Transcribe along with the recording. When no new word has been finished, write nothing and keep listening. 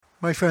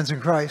My friends in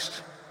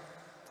Christ,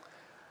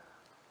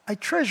 I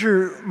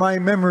treasure my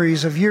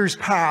memories of years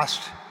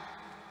past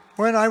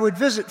when I would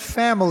visit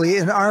family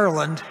in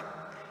Ireland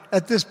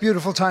at this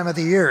beautiful time of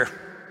the year.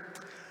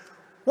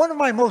 One of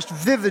my most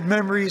vivid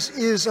memories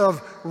is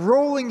of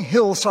rolling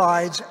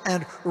hillsides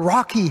and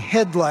rocky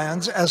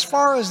headlands as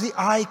far as the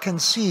eye can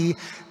see,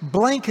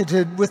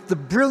 blanketed with the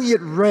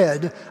brilliant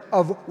red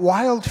of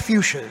wild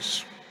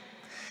fuchsias.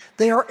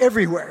 They are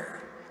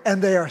everywhere,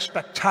 and they are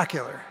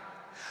spectacular.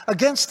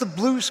 Against the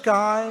blue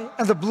sky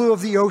and the blue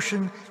of the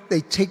ocean,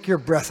 they take your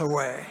breath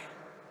away.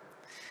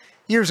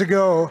 Years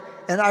ago,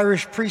 an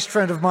Irish priest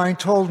friend of mine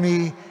told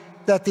me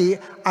that the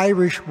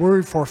Irish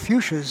word for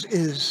fuchsias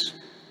is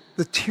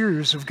the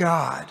tears of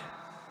God.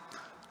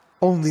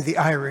 Only the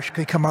Irish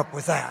could come up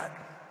with that.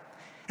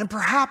 And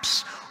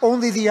perhaps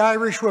only the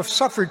Irish, who have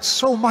suffered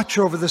so much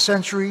over the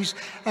centuries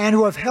and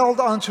who have held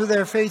onto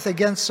their faith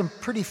against some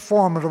pretty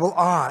formidable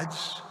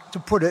odds, to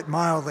put it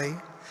mildly,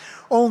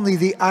 only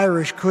the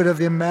Irish could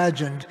have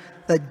imagined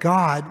that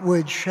God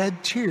would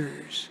shed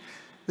tears,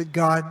 that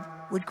God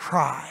would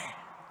cry.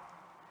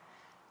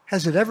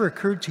 Has it ever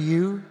occurred to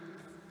you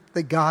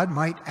that God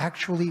might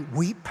actually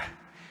weep,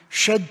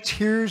 shed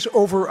tears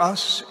over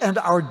us and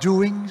our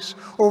doings,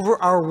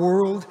 over our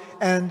world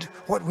and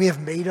what we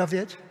have made of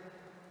it?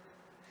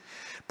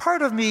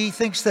 Part of me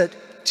thinks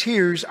that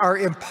tears are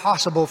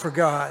impossible for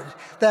God,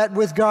 that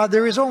with God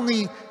there is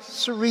only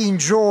serene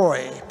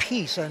joy,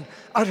 peace, and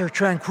utter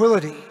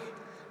tranquility.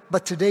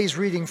 But today's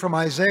reading from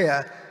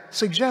Isaiah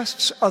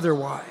suggests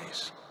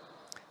otherwise.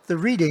 The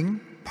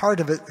reading, part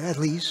of it at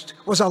least,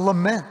 was a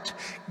lament.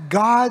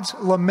 God's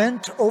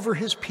lament over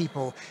his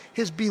people,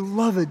 his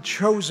beloved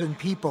chosen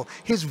people,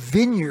 his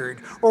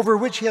vineyard over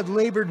which he had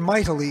labored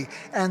mightily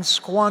and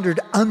squandered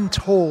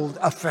untold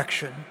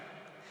affection.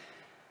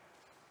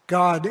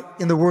 God,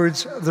 in the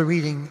words of the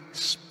reading,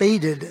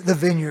 spaded the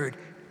vineyard,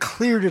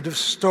 cleared it of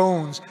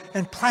stones,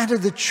 and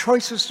planted the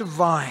choicest of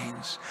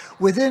vines.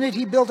 Within it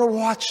he built a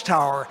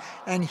watchtower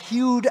and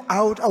hewed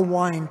out a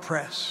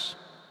winepress.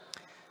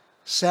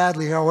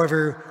 Sadly,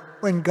 however,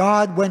 when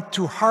God went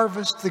to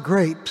harvest the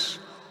grapes,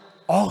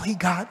 all he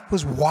got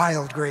was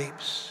wild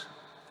grapes.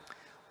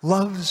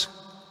 Love's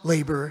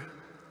labor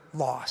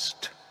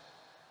lost.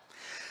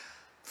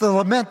 The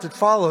lament that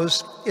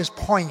follows is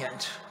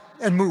poignant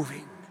and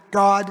moving.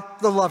 God,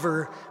 the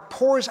lover,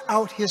 pours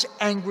out his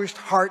anguished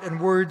heart in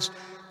words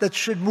that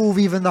should move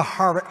even the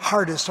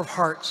hardest of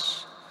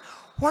hearts.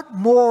 What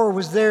more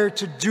was there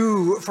to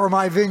do for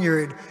my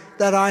vineyard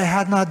that I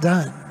had not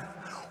done?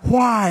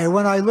 Why,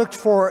 when I looked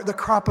for the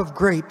crop of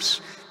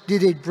grapes,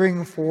 did it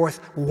bring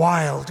forth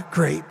wild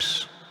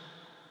grapes?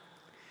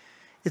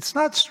 It's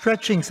not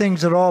stretching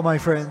things at all, my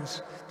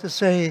friends, to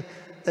say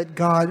that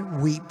God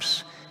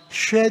weeps,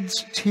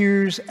 sheds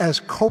tears as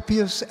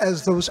copious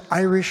as those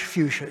Irish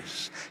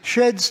fuchsias,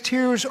 sheds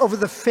tears over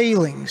the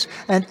failings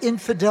and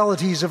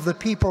infidelities of the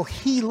people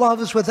he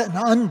loves with an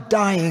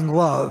undying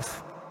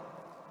love.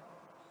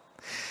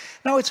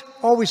 Now, it's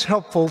always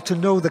helpful to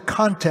know the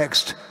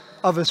context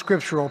of a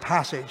scriptural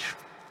passage.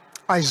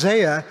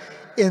 Isaiah,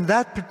 in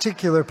that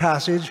particular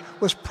passage,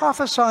 was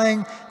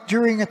prophesying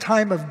during a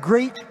time of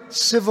great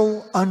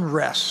civil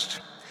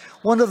unrest,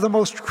 one of the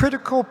most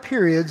critical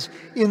periods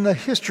in the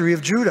history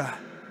of Judah.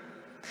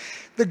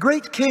 The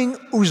great king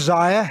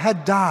Uzziah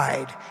had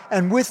died,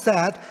 and with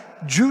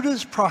that,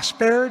 Judah's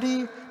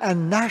prosperity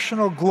and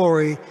national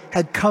glory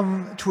had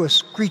come to a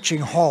screeching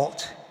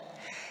halt.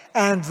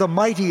 And the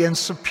mighty and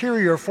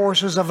superior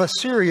forces of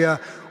Assyria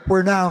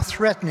were now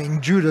threatening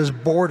Judah's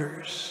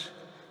borders.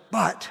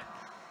 But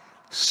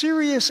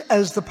serious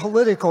as the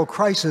political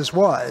crisis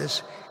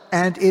was,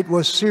 and it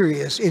was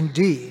serious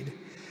indeed,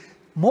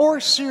 more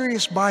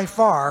serious by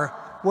far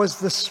was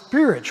the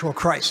spiritual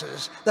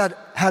crisis that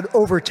had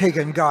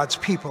overtaken God's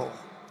people.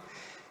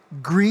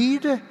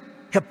 Greed,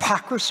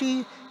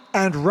 hypocrisy,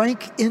 and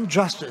rank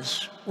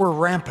injustice were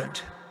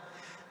rampant.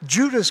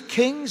 Judah's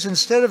kings,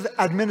 instead of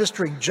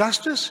administering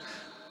justice,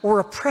 were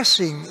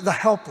oppressing the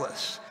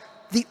helpless,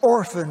 the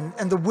orphan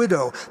and the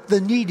widow,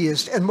 the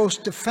neediest and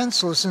most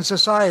defenseless in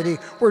society,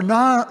 were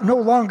no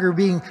longer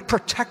being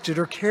protected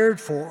or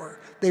cared for.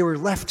 They were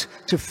left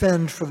to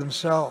fend for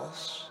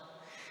themselves.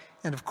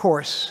 And of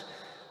course,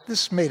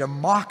 this made a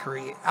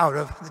mockery out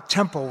of the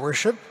temple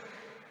worship,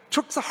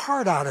 took the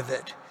heart out of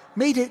it,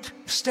 made it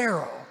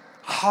sterile,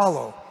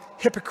 hollow,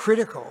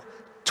 hypocritical,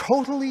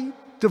 totally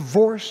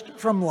divorced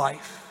from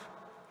life.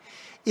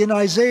 In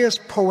Isaiah's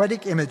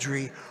poetic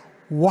imagery,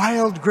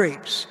 wild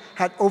grapes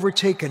had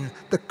overtaken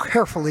the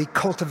carefully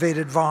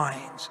cultivated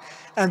vines,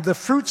 and the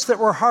fruits that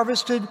were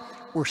harvested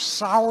were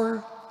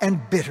sour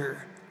and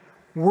bitter,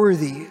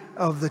 worthy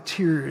of the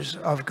tears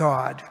of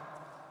God.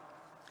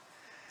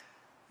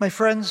 My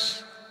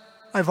friends,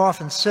 I've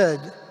often said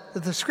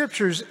that the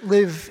scriptures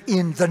live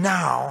in the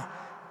now,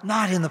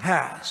 not in the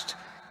past.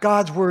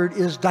 God's word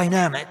is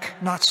dynamic,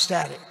 not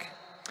static.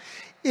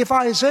 If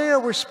Isaiah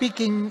were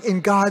speaking in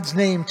God's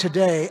name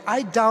today,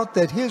 I doubt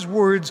that his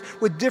words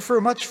would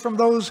differ much from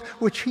those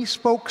which he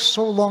spoke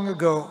so long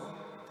ago.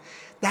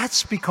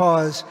 That's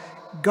because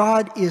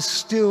God is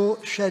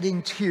still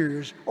shedding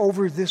tears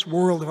over this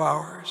world of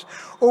ours,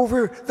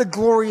 over the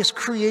glorious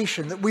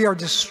creation that we are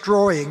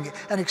destroying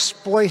and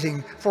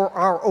exploiting for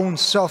our own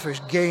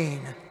selfish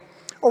gain,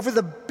 over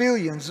the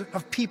billions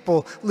of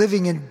people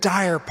living in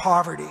dire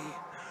poverty,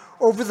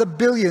 over the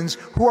billions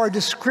who are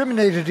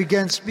discriminated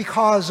against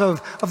because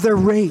of their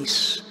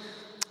race,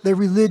 their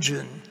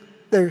religion,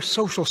 their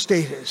social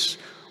status,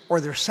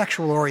 or their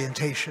sexual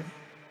orientation,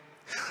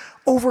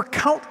 over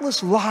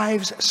countless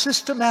lives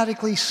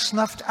systematically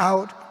snuffed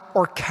out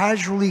or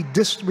casually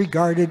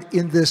disregarded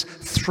in this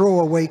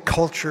throwaway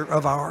culture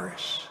of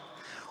ours,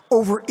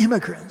 over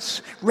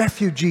immigrants,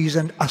 refugees,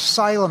 and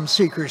asylum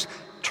seekers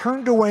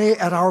turned away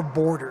at our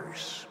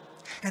borders,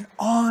 and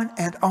on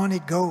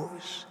it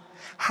goes.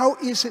 How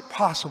is it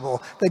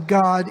possible that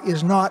God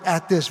is not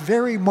at this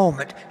very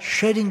moment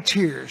shedding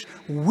tears,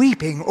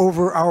 weeping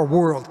over our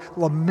world,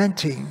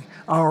 lamenting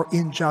our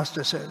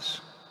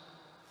injustices?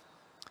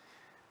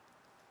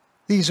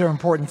 These are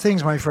important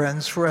things, my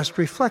friends, for us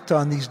to reflect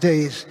on these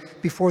days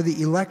before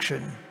the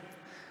election.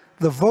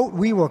 The vote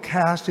we will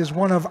cast is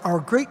one of our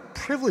great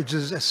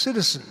privileges as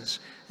citizens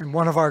and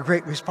one of our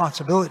great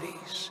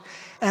responsibilities.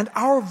 And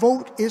our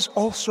vote is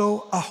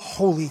also a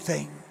holy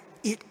thing.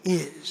 It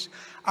is.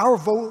 Our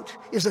vote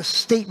is a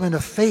statement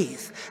of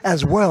faith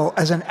as well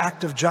as an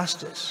act of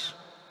justice.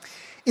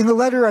 In the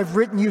letter I've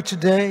written you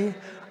today,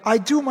 I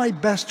do my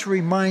best to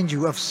remind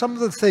you of some of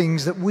the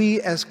things that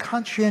we as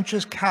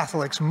conscientious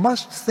Catholics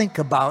must think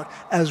about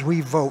as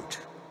we vote.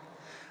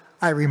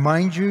 I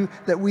remind you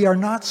that we are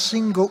not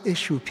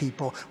single-issue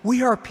people.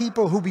 We are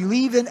people who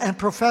believe in and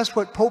profess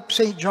what Pope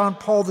St. John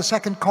Paul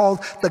II called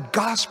the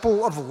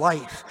gospel of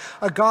life,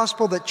 a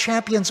gospel that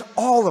champions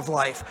all of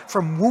life,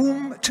 from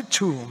womb to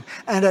tomb,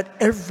 and at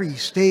every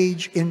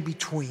stage in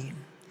between.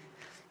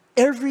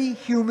 Every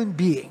human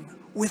being,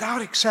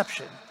 without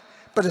exception,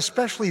 but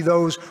especially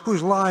those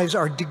whose lives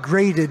are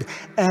degraded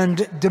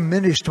and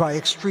diminished by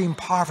extreme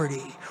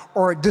poverty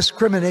or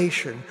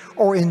discrimination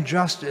or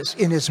injustice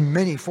in its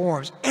many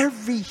forms.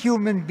 Every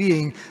human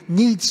being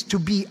needs to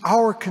be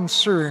our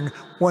concern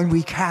when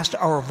we cast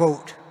our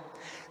vote.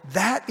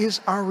 That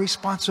is our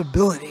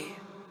responsibility,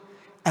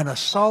 and a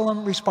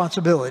solemn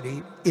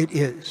responsibility it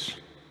is.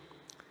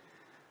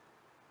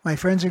 My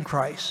friends in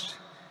Christ,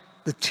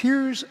 the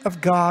tears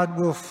of God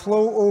will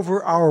flow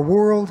over our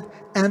world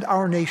and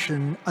our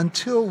nation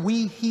until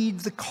we heed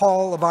the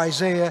call of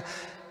Isaiah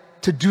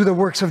to do the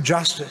works of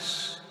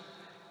justice,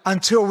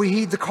 until we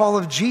heed the call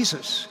of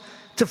Jesus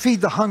to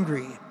feed the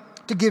hungry,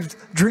 to give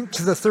drink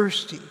to the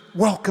thirsty,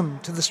 welcome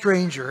to the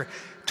stranger,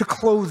 to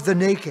clothe the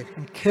naked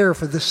and care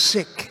for the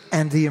sick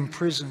and the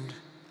imprisoned.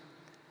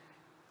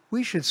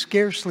 We should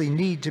scarcely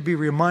need to be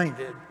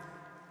reminded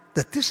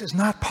that this is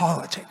not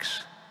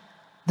politics.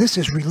 This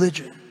is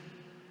religion.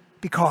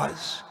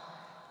 Because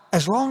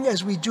as long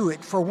as we do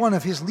it for one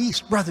of his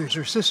least brothers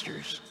or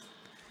sisters,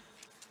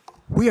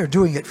 we are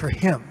doing it for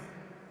him.